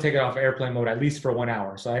don't take it off airplane mode, at least for 1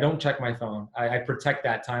 hour. So I don't check my phone. I protect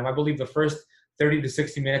that time. I believe the first 30 to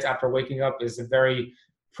 60 minutes after waking up is a very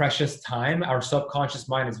precious time. Our subconscious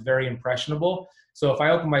mind is very impressionable. So if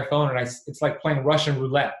I open my phone and it's like playing Russian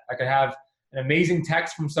roulette. I could have an amazing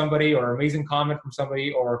text from somebody or amazing comment from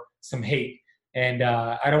somebody or some hate. And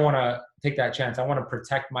I don't want to take that chance. I want to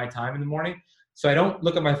protect my time in the morning. So I don't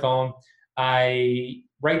look at my phone. I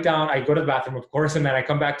write down, I go to the bathroom, of course, and then I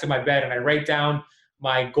come back to my bed and I write down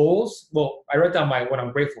my goals. Well, I write down what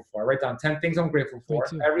I'm grateful for. I write down 10 things I'm grateful for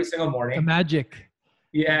every single morning. The magic.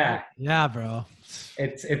 Yeah. Yeah, bro.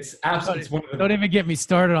 It's absolutely. Don't even get me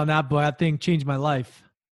started on that, boy. That thing changed my life.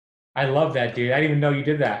 I love that, dude. I didn't even know you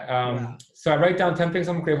did that. Yeah. So I write down 10 things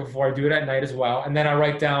I'm grateful for. I do it at night as well. And then I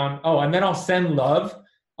write down, and then I'll send love.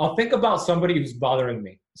 I'll think about somebody who's bothering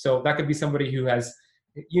me. So that could be somebody who has,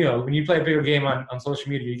 when you play a video game on social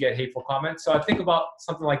media, you get hateful comments. So I think about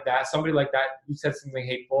something like that, somebody like that who said something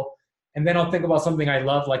hateful. And then I'll think about something I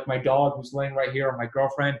love, like my dog who's laying right here, or my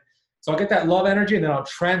girlfriend. So I'll get that love energy and then I'll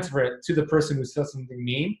transfer it to the person who says something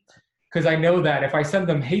mean. Because I know that if I send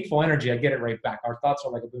them hateful energy, I get it right back. Our thoughts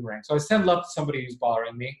are like a boomerang. So I send love to somebody who's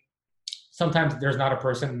bothering me. Sometimes there's not a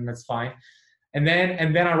person, and that's fine. And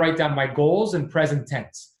then I write down my goals in present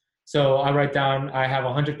tense. So I write down, I have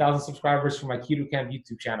 100,000 subscribers for my Keto Camp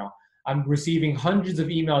YouTube channel. I'm receiving hundreds of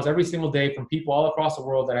emails every single day from people all across the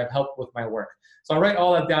world that I've helped with my work. So I write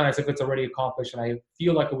all that down as if it's already accomplished, and I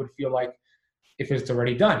feel like it would feel like if it's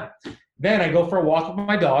already done. Then I go for a walk with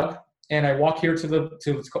my dog, and I walk here to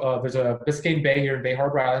there's a Biscayne Bay here in Bay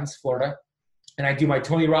Harbor Islands, Florida, and I do my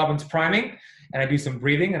Tony Robbins priming, and I do some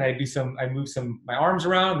breathing, and I move my arms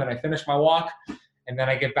around, then I finish my walk, and then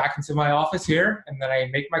I get back into my office here, and then I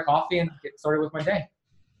make my coffee and get started with my day.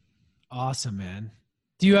 Awesome, man.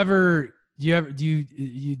 Do you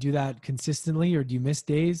do that consistently, or do you miss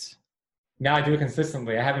days? No, I do it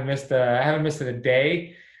consistently. I haven't missed a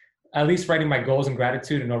day, at least writing my goals and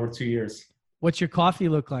gratitude in over 2 years. What's your coffee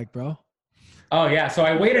look like, bro? Oh yeah. So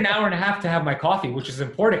I wait an hour and a half to have my coffee, which is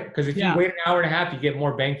important because if you wait an hour and a half, you get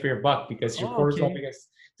more bang for your buck because your cortisol begins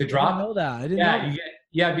to drop. I didn't know that.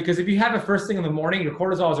 Yeah, because if you have it first thing in the morning, your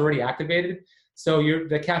cortisol is already activated. So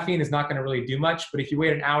the caffeine is not going to really do much. But if you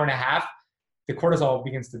wait an hour and a half, the cortisol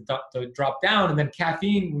begins to drop down. And then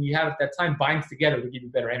caffeine, when you have it that time, binds together to give you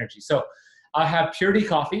better energy. So I have Purity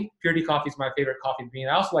Coffee. Purity Coffee is my favorite coffee bean.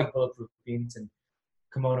 I also like Bulletproof beans in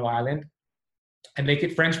Kimono Island. I make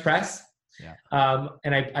it French press. Yeah.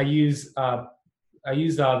 And I use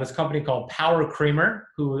this company called Power Creamer,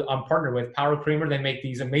 who I'm partnered with. Power Creamer, they make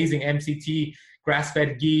these amazing MCT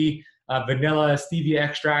grass-fed ghee, vanilla, stevia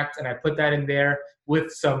extract, and I put that in there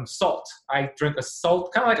with some salt. I drink a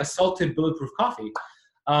salt, kind of like a salted Bulletproof coffee.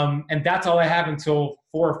 And that's all I have until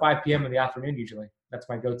 4 or 5 p.m. in the afternoon usually. That's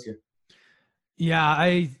my go-to.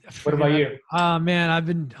 Yeah, What about you?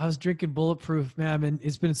 Man, I was drinking Bulletproof, man, and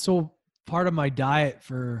it's been so part of my diet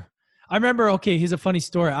I remember, here's a funny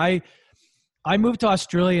story. I moved to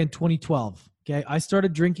Australia in 2012. Okay. I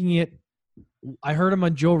started drinking it. I heard him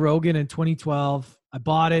on Joe Rogan in 2012. I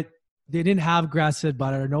bought it. They didn't have grass-fed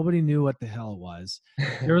butter. Nobody knew what the hell it was.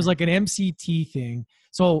 There was like an MCT thing.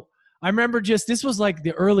 So I remember this was like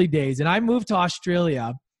the early days, and I moved to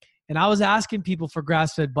Australia and I was asking people for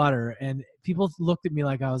grass-fed butter, and people looked at me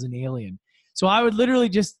like I was an alien. So I would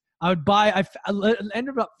literally I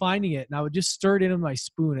ended up finding it, and I would just stir it in with my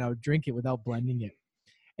spoon and I would drink it without blending it.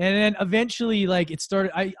 And then eventually, like, it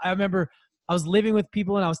started, I remember I was living with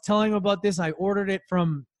people and I was telling them about this. I ordered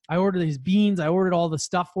his beans. I ordered all the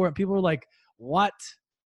stuff for it. People were like, what?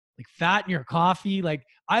 Like, fat in your coffee? Like,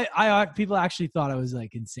 people actually thought I was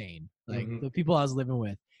like insane. Like, the people I was living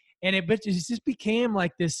with. And it just became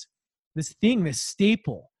like this thing, this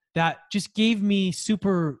staple that just gave me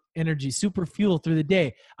super energy, super fuel through the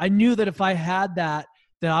day. I knew that if I had that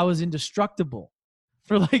I was indestructible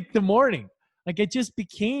for like the morning. Like, it just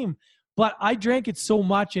became, but I drank it so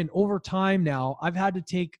much, and over time now I've had to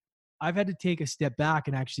take a step back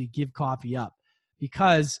and actually give coffee up,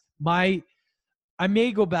 because I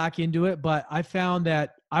may go back into it, but I found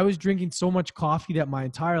that I was drinking so much coffee that my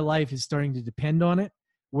entire life is starting to depend on it,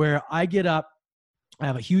 where I get up, I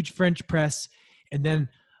have a huge French press, and then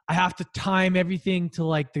I have to time everything to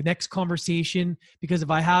like the next conversation, because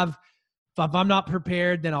if I'm not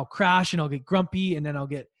prepared, then I'll crash and I'll get grumpy, and then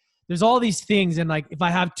there's all these things. And like, if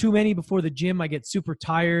I have too many before the gym, I get super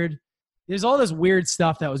tired. There's all this weird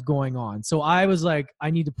stuff that was going on. So I was like, I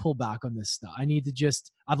need to pull back on this stuff.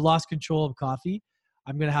 I've lost control of coffee.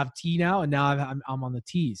 I'm going to have tea now. And now I'm on the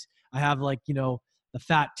teas. I have like, the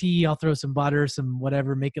fat tea. I'll throw some butter, some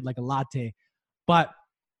whatever, make it like a latte. But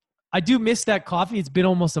I do miss that coffee. It's been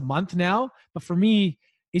almost a month now. But for me,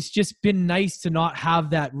 it's just been nice to not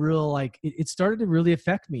have that real, like, it started to really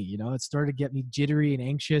affect me. It started to get me jittery and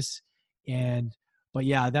anxious. But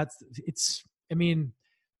yeah, it's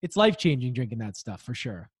life-changing drinking that stuff for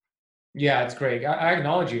sure. Yeah, it's great. I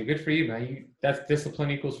acknowledge you. Good for you, man. That's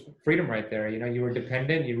discipline equals freedom right there. You were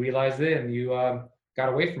dependent, you realized it, and you got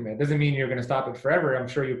away from it. It doesn't mean you're going to stop it forever. I'm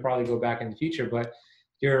sure you'll probably go back in the future, but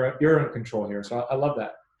you're in control here. So I love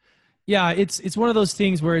that. Yeah, it's one of those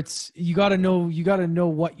things where you got to know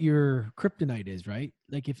what your kryptonite is, right?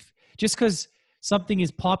 Like, just because something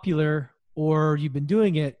is popular or you've been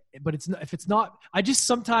doing it, but if it's not, I just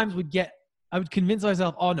sometimes I would convince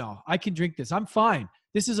myself, oh no, I can drink this. I'm fine.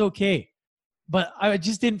 This is okay. But I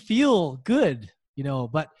just didn't feel good,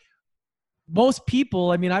 but most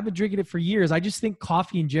people, I've been drinking it for years. I just think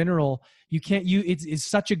coffee in general, it's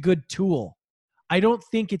such a good tool. I don't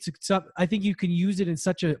think I think you can use it in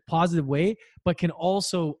such a positive way, but can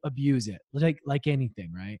also abuse it, like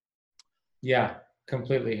anything, right? Yeah,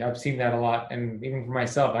 completely. I've seen that a lot. And even for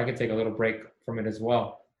myself, I could take a little break from it as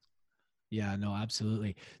well. Yeah, no,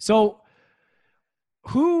 absolutely. So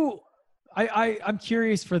I'm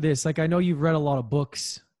curious for this. Like, I know you've read a lot of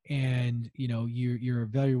books, and you're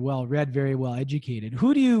very well read, very well educated.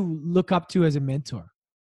 Who do you look up to as a mentor?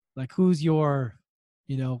 Like, who's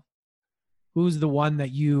the one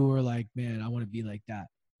that you were like, man, I want to be like that?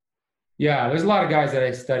 Yeah, there's a lot of guys that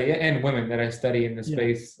I study, and women that I study in the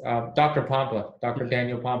space. Dr. Pompa, Dr.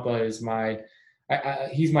 Daniel Pompa is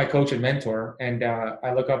he's my coach and mentor, and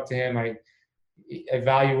I look up to him. I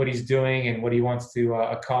value what he's doing and what he wants to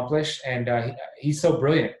accomplish, and he's so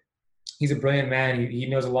brilliant. He's a brilliant man. He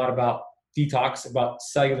knows a lot about detox, about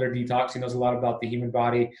cellular detox. He knows a lot about the human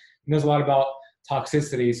body. He knows a lot about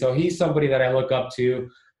toxicity. So he's somebody that I look up to.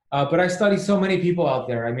 But I study so many people out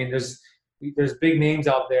there. There's big names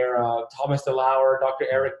out there. Thomas DeLauer, Dr.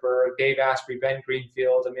 Eric Berg, Dave Asprey, Ben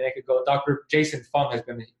Greenfield. I could go. Dr. Jason Fung has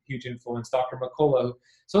been a huge influence. Dr. McCullough.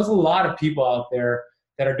 So there's a lot of people out there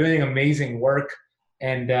that are doing amazing work.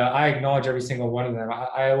 And I acknowledge every single one of them.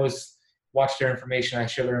 I always watch their information. I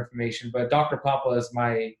share their information. But Dr. Pompa is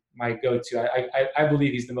my go-to. I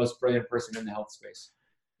believe he's the most brilliant person in the health space.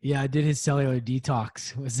 Yeah, I did his cellular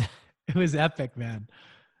detox. It was epic, man.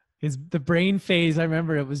 The brain phase, I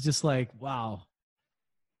remember it was just like, wow,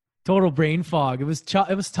 total brain fog. It was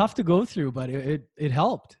tough to go through, but it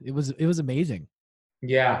helped. It was amazing.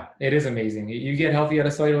 Yeah, it is amazing. You get healthy at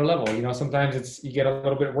a cellular level. Sometimes you get a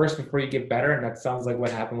little bit worse before you get better, and that sounds like what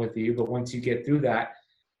happened with you. But once you get through that,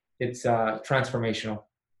 it's transformational.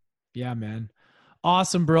 Yeah, man.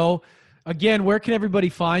 Awesome, bro. Again, where can everybody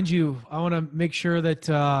find you? I want to make sure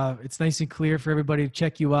that it's nice and clear for everybody to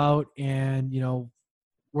check you out and,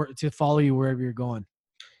 to follow you wherever you're going.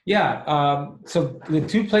 Yeah. So the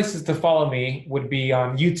two places to follow me would be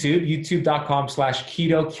on YouTube,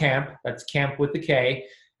 youtube.com/keto camp. That's camp with the K.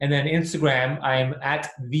 And then Instagram, I'm at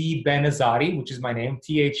the Ben Azadi, which is my name,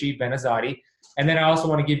 THE Ben Azadi. And then I also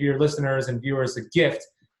want to give your listeners and viewers a gift.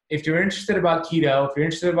 If you're interested about keto, if you're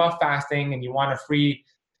interested about fasting and you want a free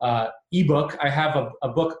ebook, I have a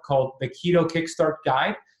book called The Keto Kickstart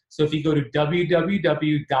Guide. So if you go to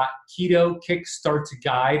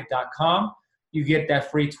www.ketokickstartguide.com, you get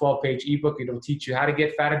that free 12-page ebook. It'll teach you how to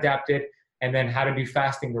get fat adapted and then how to do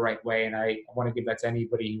fasting the right way. And I want to give that to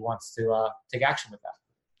anybody who wants to take action with that.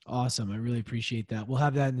 Awesome. I really appreciate that. We'll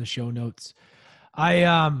have that in the show notes.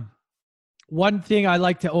 One thing I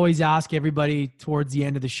like to always ask everybody towards the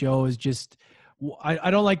end of the show is just,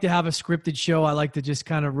 I don't like to have a scripted show. I like to just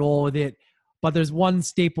kind of roll with it. But there's one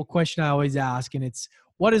staple question I always ask, and it's,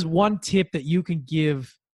 what is one tip that you can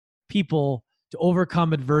give people to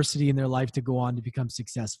overcome adversity in their life to go on to become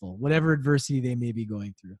successful, whatever adversity they may be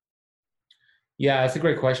going through? Yeah, that's a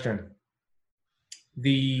great question.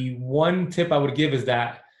 The one tip I would give is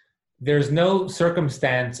that there's no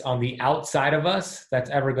circumstance on the outside of us that's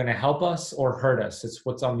ever going to help us or hurt us. It's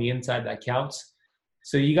what's on the inside that counts.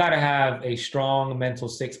 So you got to have a strong mental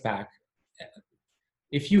six-pack.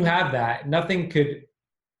 If you have that, nothing could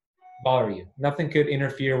bother you. Nothing could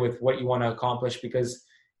interfere with what you want to accomplish because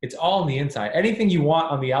it's all on the inside. Anything you want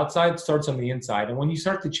on the outside starts on the inside. And when you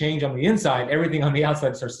start to change on the inside, everything on the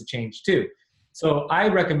outside starts to change too. So I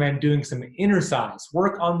recommend doing some inner size,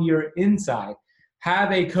 work on your inside.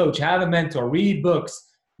 Have a coach, have a mentor, read books,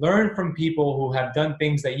 learn from people who have done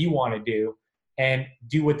things that you want to do and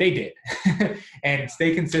do what they did and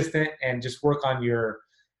stay consistent and just work on your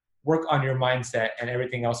mindset, and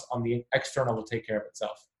everything else on the external will take care of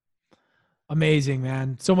itself. Amazing,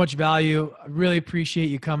 man. So much value. I really appreciate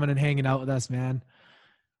you coming and hanging out with us, man.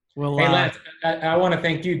 Well, hey, Lance, I want to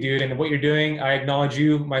thank you, dude, and what you're doing. I acknowledge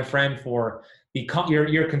you, my friend, for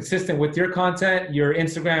you're consistent with your content. Your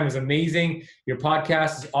Instagram is amazing. Your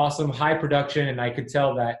podcast is awesome, high production, and I could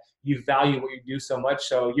tell that you value what you do so much.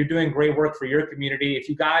 So you're doing great work for your community. If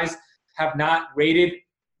you guys have not rated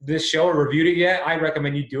this show or reviewed it yet, I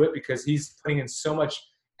recommend you do it because he's putting in so much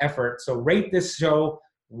effort. So rate this show,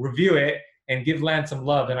 review it, and give Lance some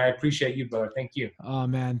love. And I appreciate you, brother. Thank you. Oh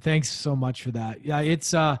man, thanks so much for that. Yeah,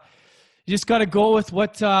 it's you just got to go with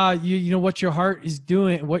what you know what your heart is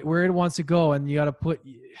doing, where it wants to go, and you got to put.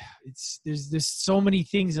 There's so many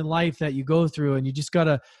things in life that you go through, and you just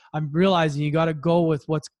gotta. I'm realizing you got to go with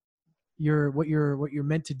what you're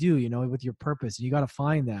meant to do. You know, with your purpose, and you got to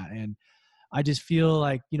find that. And I just feel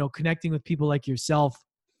like, you know, connecting with people like yourself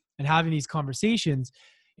and having these conversations.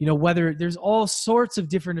 You know, whether there's all sorts of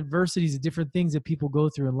different adversities and different things that people go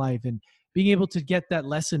through in life, and being able to get that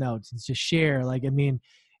lesson out and to share, like, I mean,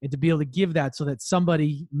 and to be able to give that so that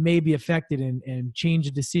somebody may be affected and change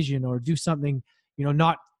a decision or do something, you know,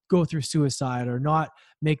 not go through suicide or not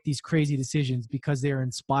make these crazy decisions because they're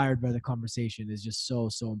inspired by the conversation is just so,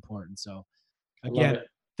 so important. So again,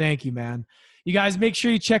 thank you, man. You guys make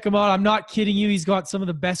sure you check him out. I'm not kidding you. He's got some of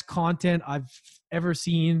the best content I've ever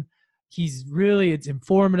seen. It's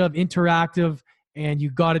informative, interactive, and you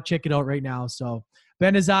got to check it out right now. So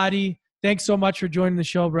Ben Azadi, thanks so much for joining the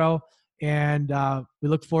show, bro. And we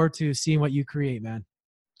look forward to seeing what you create, man.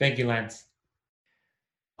 Thank you, Lance.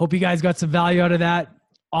 Hope you guys got some value out of that.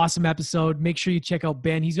 Awesome episode. Make sure you check out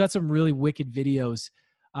Ben. He's got some really wicked videos.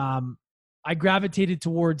 I gravitated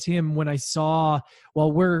towards him when I saw,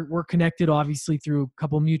 well, we're connected obviously through a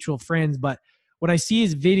couple mutual friends, but when I see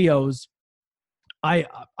his videos, I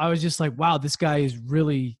was just like, wow, this guy is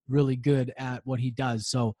really, really good at what he does.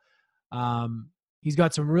 So he's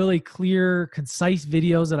got some really clear, concise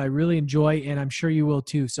videos that I really enjoy, and I'm sure you will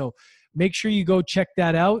too. So make sure you go check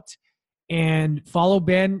that out and follow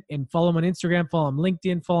Ben and follow him on Instagram, follow him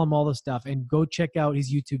LinkedIn, follow him all the stuff, and go check out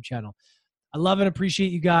his YouTube channel. I love and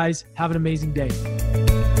appreciate you guys. Have an amazing day.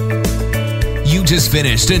 You just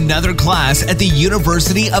finished another class at the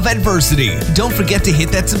University of Adversity. Don't forget to hit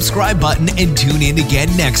that subscribe button and tune in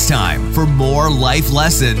again next time for more life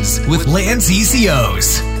lessons with Lance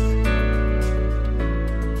ECOs.